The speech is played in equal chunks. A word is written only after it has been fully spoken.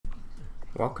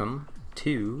Welcome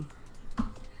to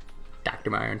Dr.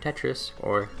 Mario and Tetris,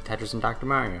 or Tetris and Dr.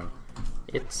 Mario.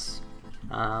 It's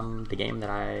the game that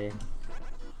I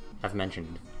have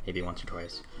mentioned maybe once or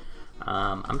twice.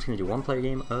 I'm just going to do one player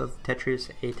game of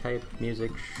Tetris, A-type,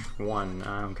 music, 1,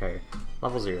 I don't care,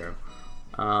 level 0.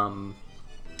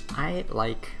 I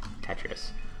like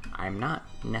Tetris. I'm not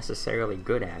necessarily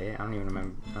good at it. I don't even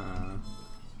remember, I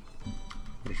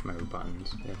just remember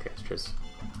buttons. Okay, it's just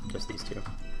these two.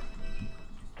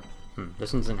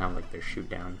 This one doesn't have like the shoot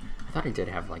down. I thought it did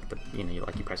have like the, you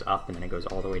press up and then it goes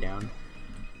all the way down.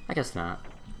 I guess not.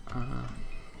 I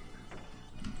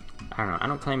don't know. I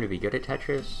don't claim to be good at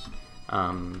Tetris,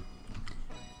 but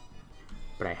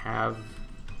I have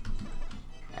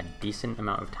a decent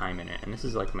amount of time in it, and this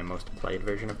is like my most played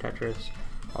version of Tetris.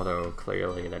 Although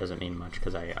clearly that doesn't mean much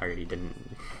because I already didn't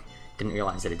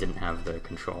realize that it didn't have the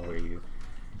control where you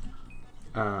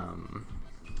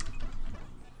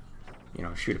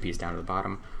shoot a piece down to the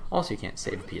bottom. Also, you can't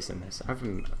save a piece in this. I've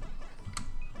been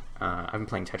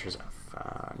playing Tetris,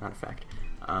 not effect,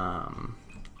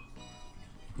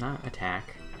 not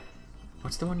attack.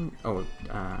 What's the one? Oh,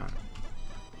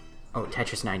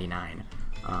 Tetris 99.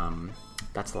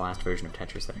 That's the last version of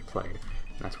Tetris that I played.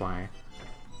 And that's why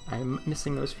I'm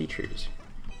missing those features.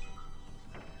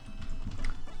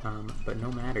 But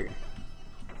no matter.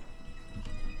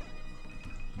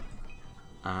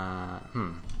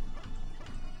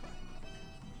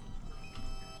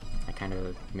 I kind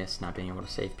of miss not being able to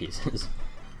save pieces.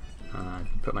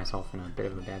 Put myself in a bit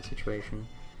of a bad situation.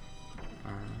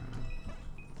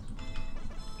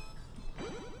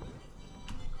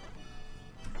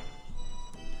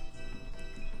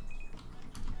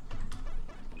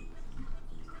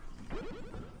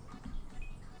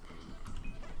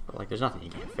 But like, there's nothing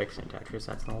you can't fix in Tetris.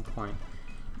 That's the whole point.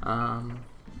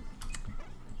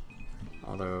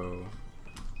 Although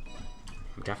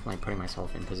I'm definitely putting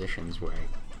myself in positions where I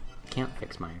can't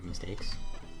fix my mistakes.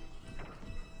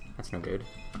 That's no good.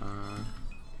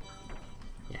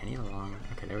 Yeah, I need a long...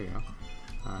 Okay, there we go.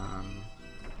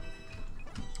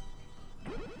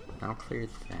 I'll clear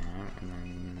that, and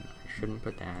then I shouldn't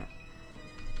put that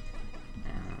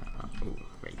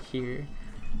right here.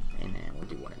 And then we'll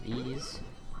do one of these,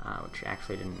 which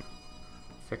actually didn't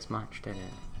fix much, did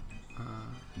it?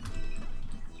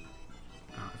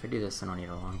 If I do this, then I'll need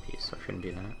a long piece, so I shouldn't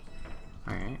do that.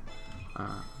 Alright.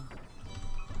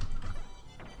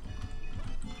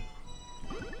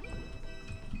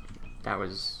 That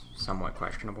was somewhat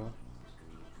questionable.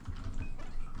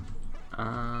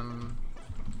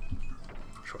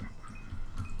 Sure.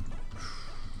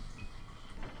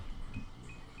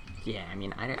 Yeah, I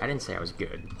mean, I didn't say I was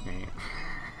good, right?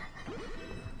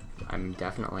 I'm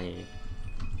definitely...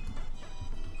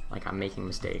 Like, I'm making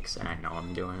mistakes, and I know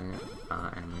I'm doing it,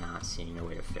 and I'm not seeing a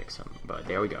way to fix them. But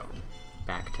there we go.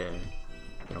 Back to,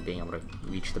 being able to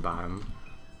reach the bottom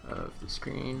of the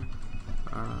screen.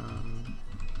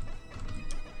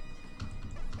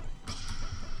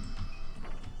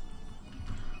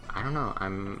 I don't know.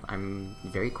 I'm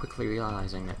very quickly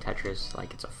realizing that Tetris,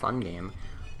 like, it's a fun game,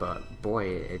 but boy,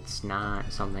 it's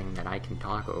not something that I can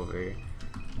talk over.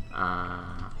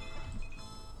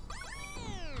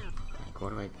 What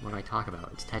do I talk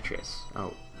about? It's Tetris.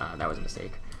 Oh, that was a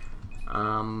mistake.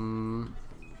 What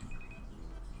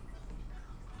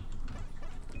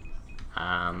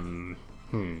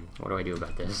do I do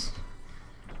about this?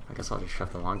 I guess I'll just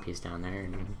shove the long piece down there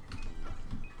and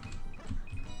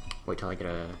wait till I get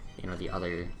the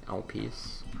other L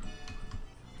piece.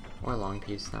 Or a long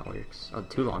piece, that works. Oh,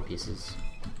 2 long pieces.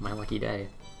 My lucky day.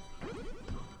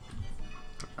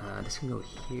 This can go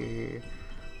here.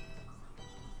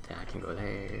 That can go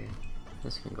there.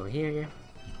 This can go here.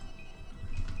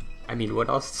 I mean, what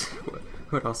else?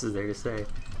 What else is there to say?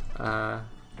 Well,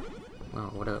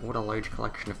 what a large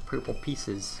collection of purple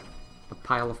pieces. A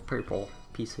pile of purple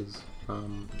pieces. I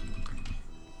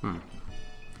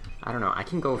don't know. I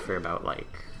can go for about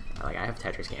like I have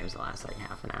Tetris games that last like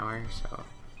half an hour, so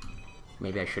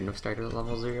maybe I shouldn't have started at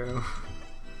level 0.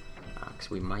 Because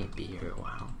we might be here a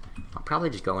while. I'll probably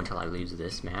just go until I lose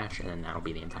this match, and then that'll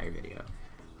be the entire video.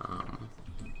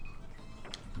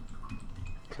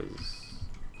 Because,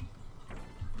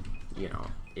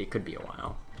 it could be a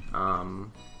while.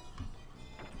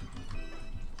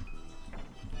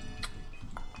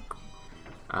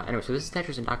 Anyway, so this is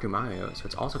Tetris and Dr. Mario, so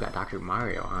it's also got Dr.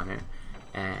 Mario on it,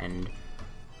 and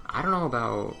I don't know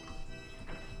about,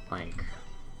 like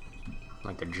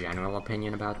the general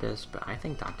opinion about this, but I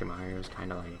think Dr. Mario is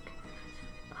kind of, like,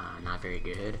 not very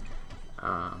good.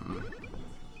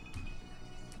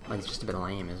 Like, it's just a bit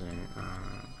lame, isn't it?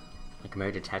 Like,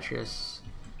 compared to Tetris,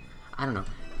 I don't know.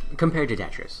 compared to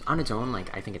Tetris. On its own,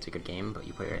 like, I think it's a good game, but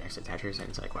you put it right next to Tetris, and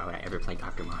it's like, why would I ever play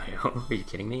Dr. Mario? Are you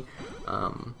kidding me?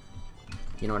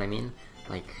 You know what I mean?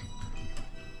 Like,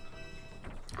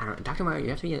 I don't know, Dr. Mario, you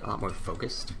have to be a lot more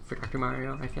focused for Dr.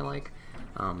 Mario, I feel like.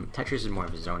 Tetris is more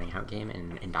of a zoning out game,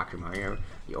 and in Dr. Mario,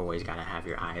 you always gotta have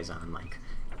your eyes on, like,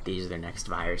 these are the next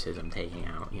viruses I'm taking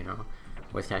out, you know?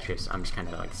 With Tetris, I'm just kind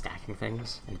of, like, stacking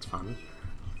things, and it's fun.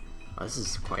 Well, this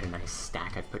is quite a nice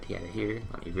stack I've put together here.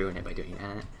 Let me ruin it by doing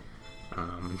that.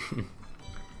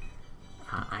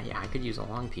 Yeah, I could use a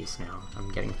long piece now.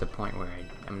 I'm getting to the point where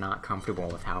I'm not comfortable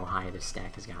with how high this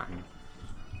stack has gotten.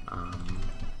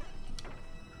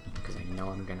 Because I know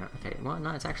I'm gonna... Okay, well,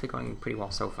 no, it's actually going pretty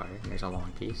well so far. There's a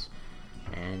long piece.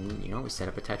 And, you know, we set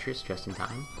up a Tetris just in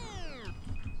time.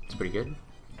 It's pretty good.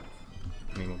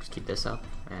 I mean, we'll just keep this up,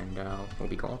 and we'll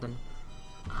be golden.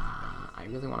 I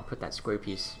really want to put that square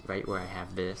piece right where I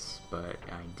have this, but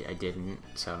I didn't,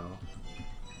 so...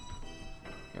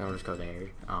 I'll just go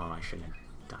there. Oh, I shouldn't have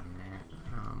done that.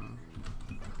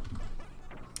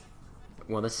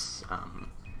 Well, this...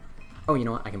 Oh, you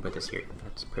know what? I can put this here.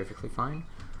 That's perfectly fine.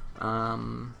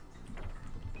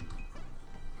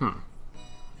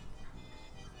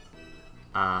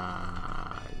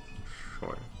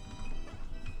 Sure.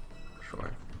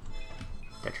 Sure.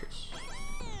 Tetris.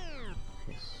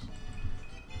 Yes.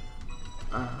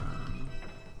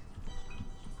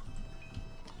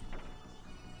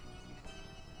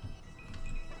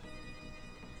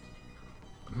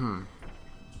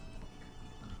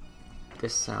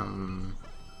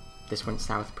 This went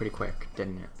south pretty quick,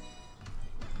 didn't it?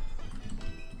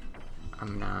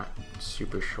 I'm not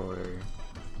super sure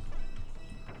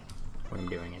what I'm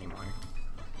doing anymore.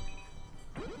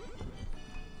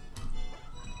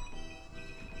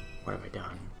 What have I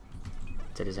done?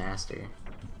 It's a disaster.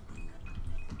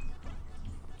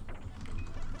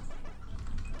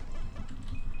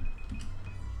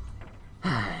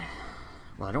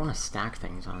 Well, I don't want to stack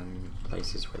things on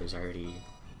places where there's already...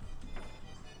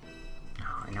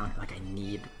 Oh, I know, like, I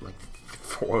need, like,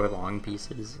 4 long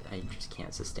pieces. I just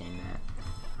can't sustain that.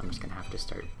 I'm just gonna have to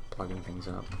start plugging things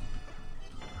up.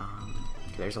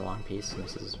 There's a long piece, and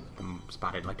this is the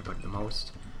spot I'd like to put it the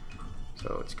most.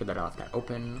 So it's good that I'll have that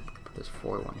open. Put this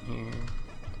 4-1 here.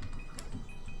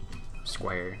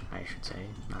 Square, I should say,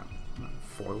 not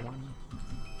 4-1.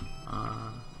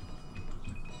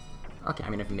 Okay, I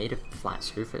mean, I've made a flat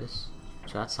surface,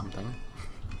 so that's something.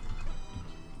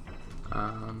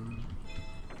 I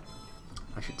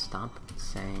should stop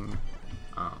saying,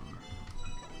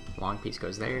 long piece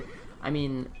goes there. I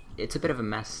mean, it's a bit of a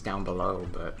mess down below,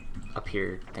 but up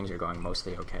here, things are going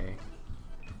mostly okay.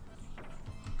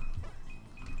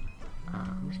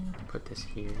 I'm just gonna put this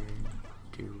here,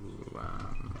 do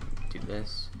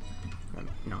this.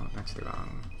 No, that's the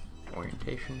wrong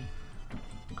orientation.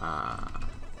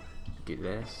 Do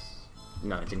this.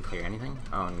 No, it didn't clear anything.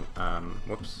 Oh,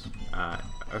 whoops.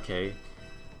 Okay.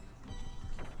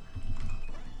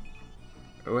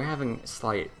 We're having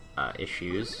slight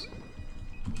issues.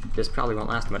 This probably won't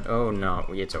last much. Oh no,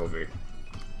 it's over.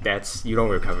 That's, you don't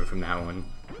recover from that one.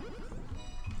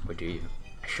 Or do you?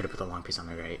 I should have put the long piece on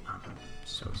the right. I'm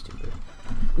so stupid.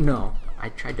 No, I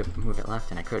tried to move it left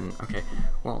and I couldn't. Okay,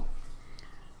 well,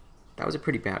 that was a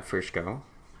pretty bad first go.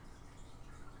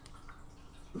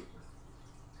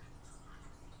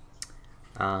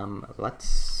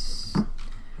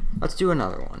 Let's do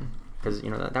another one, because, you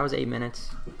know, that was 8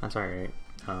 minutes. That's alright.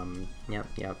 Yep.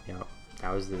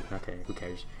 That was the, okay, who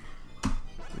cares?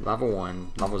 Level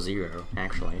 1, level 0,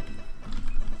 actually.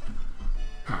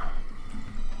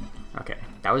 Okay,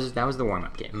 that was the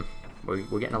warm-up game.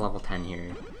 We're getting a level 10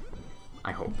 here,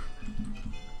 I hope.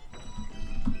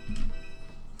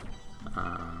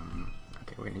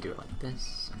 Okay, we're gonna do it like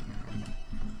this, and then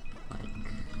like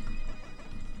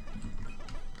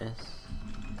this.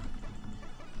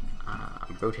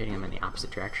 I'm rotating them in the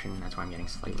opposite direction, that's why I'm getting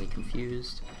slightly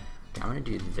confused. Okay, I'm gonna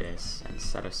do this and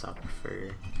set us up for,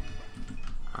 you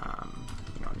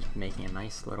know, just making a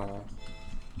nice little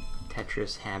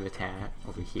Tetris habitat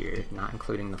over here, not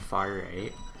including the far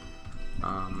right.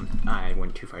 I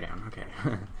went too far down, okay.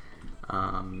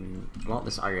 Well,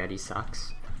 this already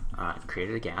sucks. I've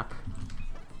created a gap.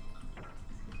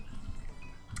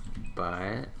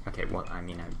 But, okay, well, I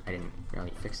mean, I didn't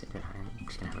really fix it. I'm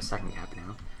just gonna have a second gap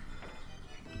now.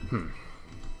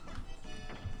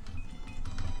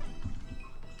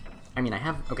 I mean,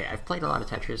 okay, I've played a lot of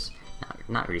Tetris,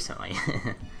 not recently.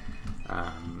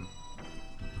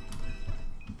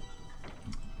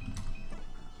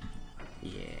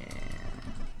 Yeah,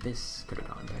 this could have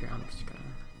gone better. I'm just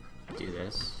gonna do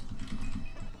this.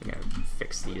 We gotta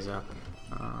fix these up.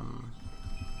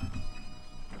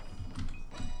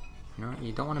 You know,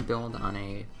 you don't want to build on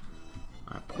a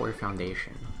poor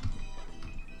foundation.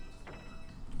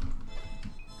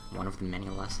 One of the many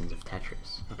lessons of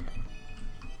Tetris. Okay.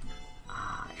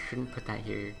 I shouldn't put that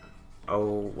here.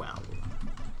 Oh, well.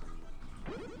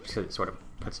 So it sort of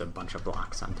puts a bunch of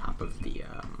blocks on top of the,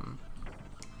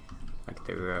 like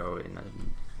the row in the,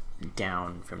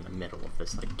 down from the middle of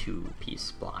this, like,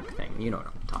 two-piece block thing. You know what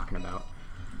I'm talking about.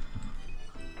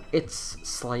 It's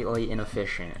slightly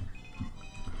inefficient.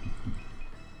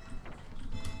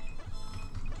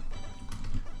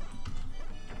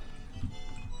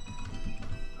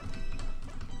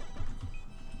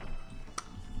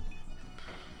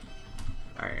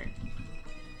 Alright.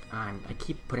 I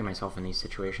keep putting myself in these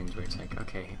situations where it's like,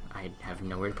 okay, I have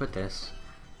nowhere to put this.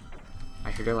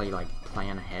 I should really, like,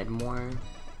 plan ahead more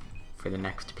for the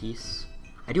next piece.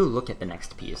 I do look at the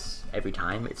next piece every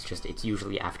time, it's just, it's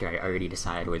usually after I already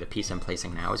decide where the piece I'm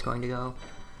placing now is going to go,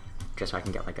 just so I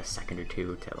can get, like, a second or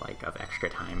two to, like, of extra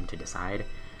time to decide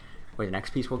where the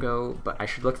next piece will go, but I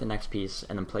should look at the next piece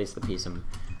and then place the piece I'm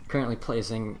currently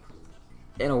placing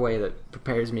in a way that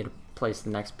prepares me to place the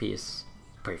next piece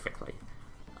perfectly.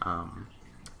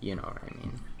 You know what I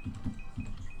mean.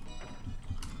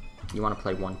 You want to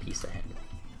play one piece ahead.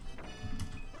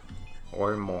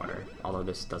 Or more, although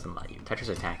this doesn't let you. Tetris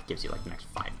Attack gives you like the next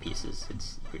 5 pieces.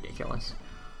 It's ridiculous.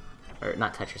 Or,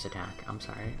 not Tetris Attack, I'm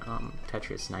sorry.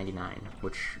 Tetris 99,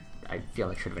 which I feel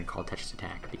like should have been called Tetris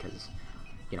Attack because,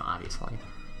 you know, obviously.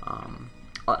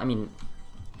 I mean,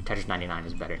 Tetris 99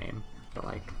 is a better name, but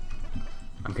like,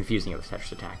 I'm confusing it with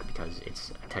Tetris Attack because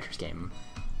it's a Tetris game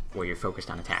where you're focused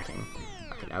on attacking.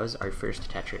 Okay, that was our first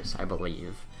Tetris, I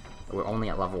believe. We're only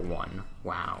at level 1.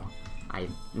 Wow.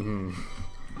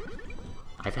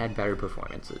 I've had better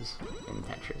performances in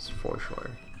Tetris, for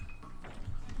sure.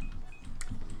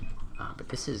 But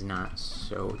this is not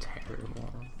so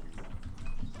terrible.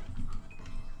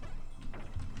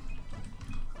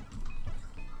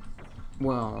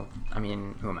 Well, I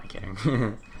mean, who am I kidding?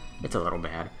 It's a little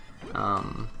bad.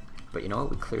 But you know what?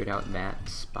 We cleared out that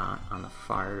spot on the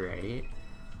far right.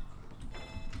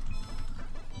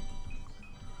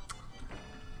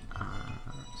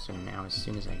 So now as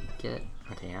soon as I get...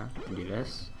 Okay, yeah, I can do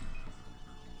this.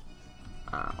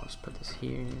 I'll just put this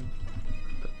here.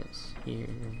 Put this here.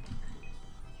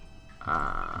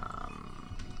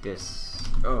 This...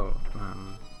 Oh,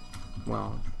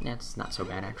 well, that's not so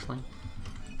bad, actually.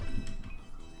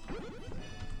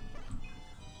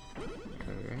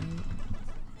 Alright.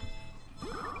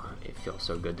 Oh, it feels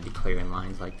so good to be clearing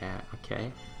lines like that.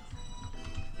 Okay.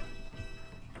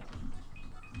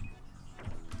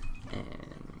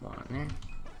 There.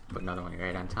 Put another one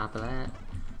right on top of that.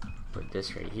 Put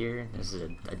this right here. This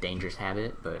is a dangerous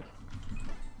habit, but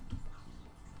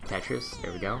Tetris,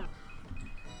 there we go.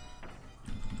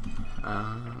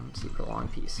 Let's see, put a long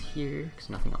piece here, because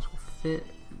nothing else will fit.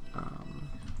 Put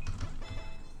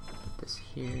this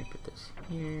here, put this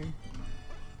here.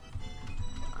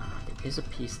 There is a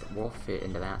piece that will fit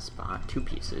into that spot. 2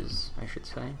 pieces, I should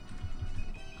say.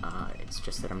 It's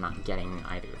just that I'm not getting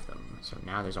either of them. So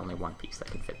now there's only 1 piece that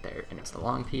can fit there, and it's the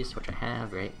long piece, which I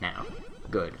have right now.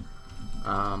 Good.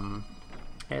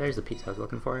 Hey, there's the piece I was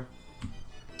looking for.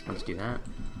 Let's do that.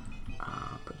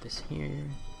 Put this here.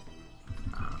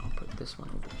 I'll put this one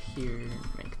over here,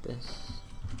 make this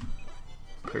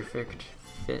perfect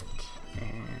fit,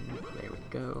 and there we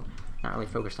go. Not really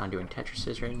focused on doing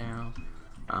Tetrises right now.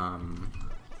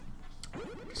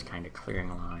 Just kind of clearing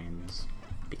lines.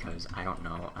 Because I don't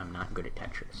know, I'm not good at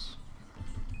Tetris.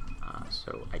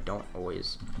 So I don't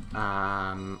always...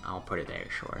 I'll put it there,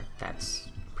 sure. That's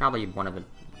probably one of the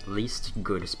least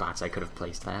good spots I could have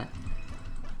placed that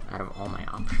out of all my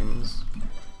options.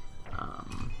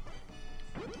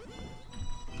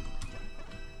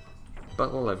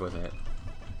 But we'll live with it.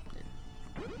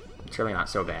 It's really not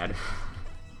so bad.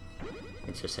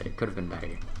 It's just that it could have been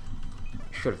better.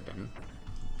 Should have been.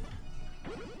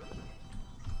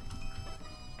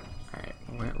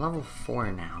 We're at level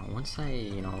 4 now. Once I,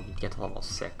 you know, get to level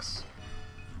 6,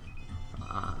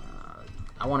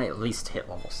 I want to at least hit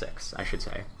level 6, I should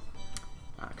say.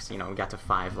 Because, you know, we got to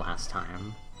 5 last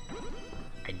time.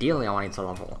 Ideally, I wanted to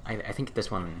level... I think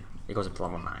this one, it goes up to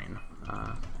level 9.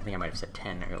 I think I might have said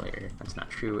 10 earlier. That's not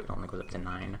true. It only goes up to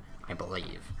 9, I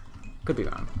believe. Could be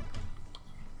wrong.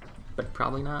 But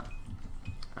probably not.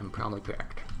 I'm probably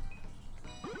correct.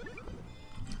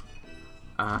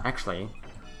 Actually...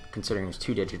 Considering there's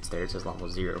 2 digits there, it says level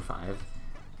 05.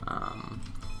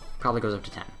 Probably goes up to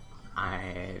 10.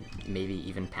 Maybe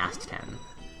even past 10.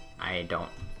 I don't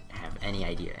have any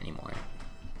idea anymore.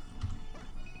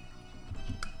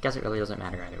 Guess it really doesn't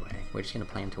matter either way. We're just gonna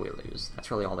play until we lose.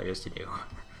 That's really all there is to do.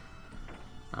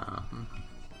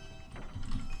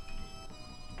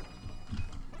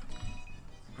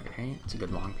 Okay, it's a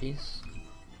good long piece.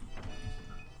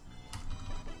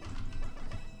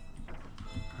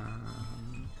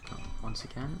 Once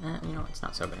again, you know, it's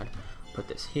not so bad. Put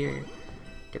this here,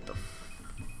 get the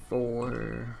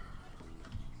 4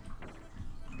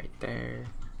 right there.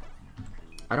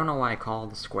 I don't know why I call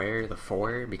the square the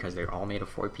 4, because they're all made of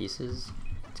 4 pieces.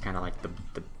 It's kind of like the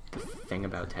thing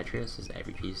about Tetris is that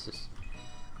every piece is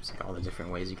just like all the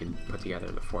different ways you can put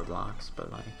together the 4 blocks, but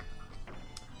like,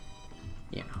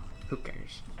 you know, who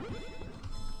cares?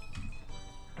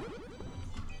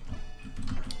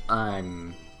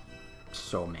 I'm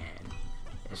so mad.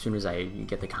 As soon as I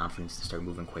get the confidence to start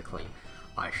moving quickly,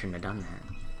 I shouldn't have done that,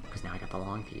 because now I got the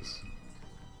long piece.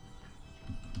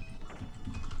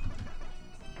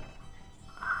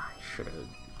 I should have.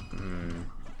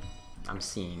 I'm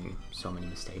seeing so many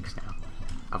mistakes now.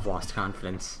 I've lost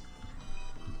confidence.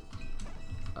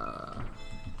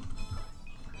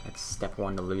 That's step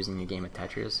 1 to losing a game of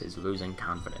Tetris, is losing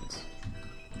confidence.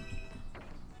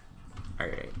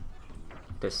 Alright.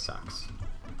 This sucks.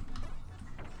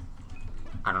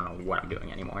 I don't know what I'm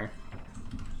doing anymore.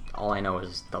 All I know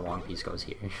is the long piece goes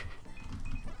here.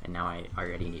 And now I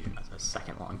already need a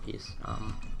second long piece.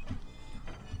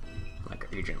 Like,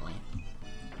 urgently.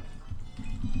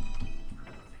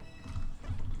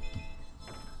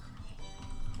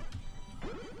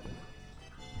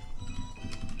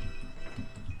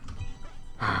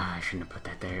 I shouldn't have put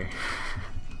that there.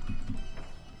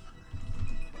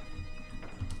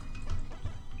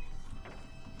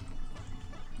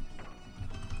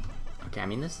 Okay, I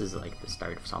mean, this is like the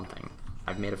start of something.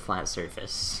 I've made a flat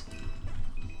surface.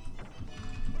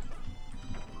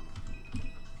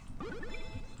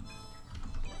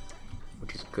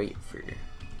 Which is great for...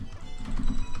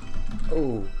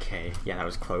 Okay, yeah, that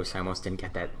was close. I almost didn't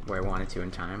get that where I wanted to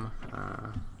in time.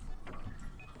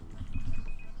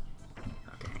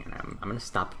 Okay, and I'm gonna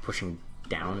stop pushing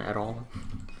down at all,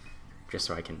 just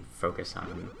so I can focus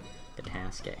on the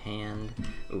task at hand.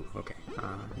 Ooh, okay,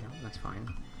 yeah, that's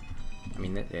fine. I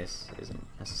mean, this isn't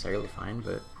necessarily fine,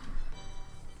 but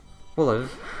we'll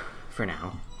live for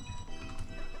now.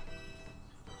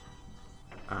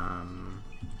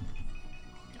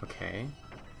 Okay.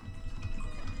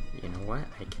 You know what?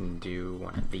 I can do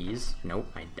one of these. Nope,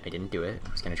 I didn't do it.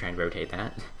 I was gonna try and rotate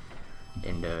that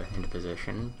into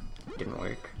position. Didn't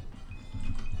work.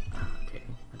 Okay,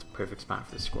 that's a perfect spot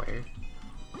for the square.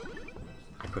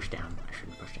 I pushed down. I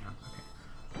shouldn't push down.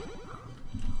 Okay.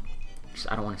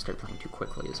 I don't want to start playing too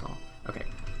quickly as well. Okay,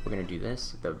 we're gonna do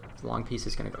this. The long piece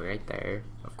is gonna go right there,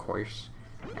 of course,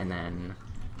 and then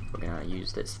we're gonna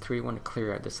use this 3-1 to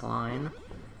clear out this line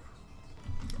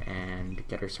and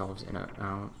get ourselves in a.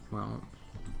 Well,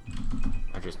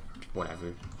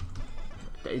 whatever.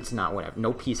 It's not whatever.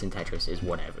 No piece in Tetris is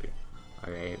whatever.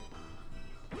 All right.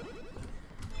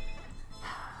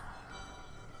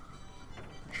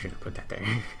 I should have put that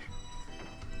there.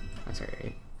 That's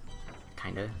alright.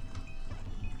 Kinda.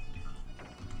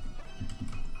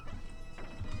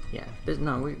 Yeah,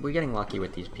 no, we're getting lucky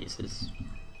with these pieces.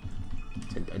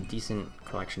 It's a decent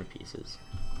collection of pieces.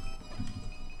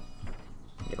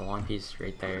 Get a long piece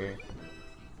right there.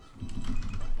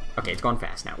 Okay, it's going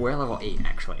fast now. We're at level 8,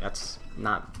 actually. That's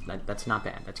not bad. That's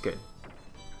good.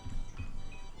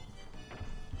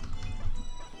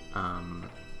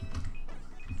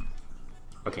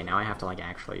 Okay, now I have to, like,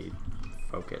 actually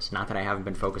focus. Not that I haven't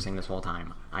been focusing this whole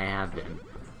time. I have been.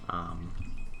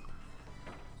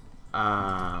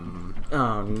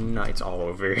 Oh no, it's all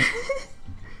over.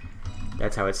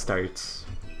 That's how it starts.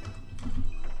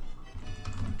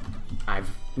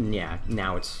 Yeah,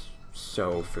 now it's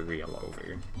so for real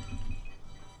over.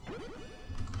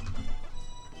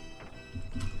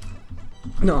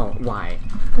 No, why?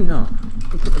 No.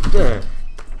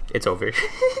 It's over.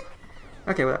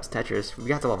 Okay, well, that's Tetris. We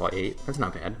got to level 8. That's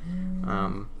not bad.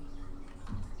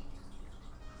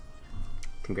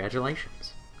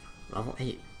 Congratulations. Level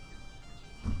 8.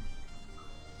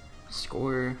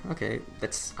 Score. Okay,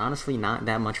 that's honestly not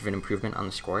that much of an improvement on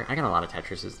the score. I got a lot of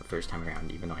Tetrises the first time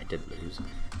around, even though I did lose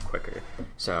quicker.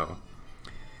 So,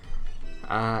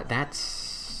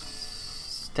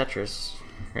 that's Tetris,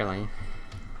 really.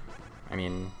 I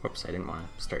mean, whoops, I didn't want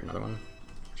to start another one.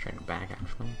 I was trying to go back,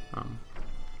 actually.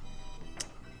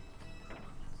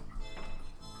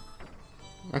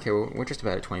 Okay, well, we're just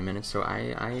about at 20 minutes, so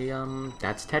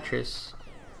that's Tetris.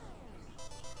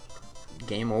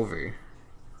 Game over.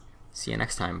 See you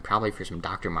next time, probably for some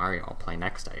Dr. Mario I'll play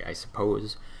next, I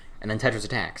suppose. And then Tetris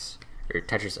Attacks. Or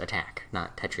Tetris Attack,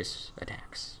 not Tetris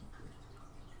Attacks.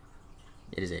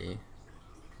 It is a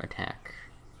attack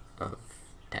of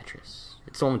Tetris.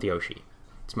 It's the one with the Yoshi.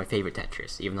 It's my favorite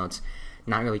Tetris, even though it's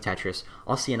not really Tetris.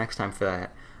 I'll see you next time for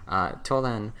that. Till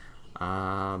then,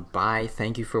 bye.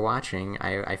 Thank you for watching.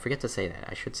 I forget to say that.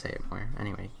 I should say it more.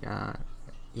 Anyway, yeah.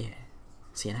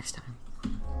 See you next time.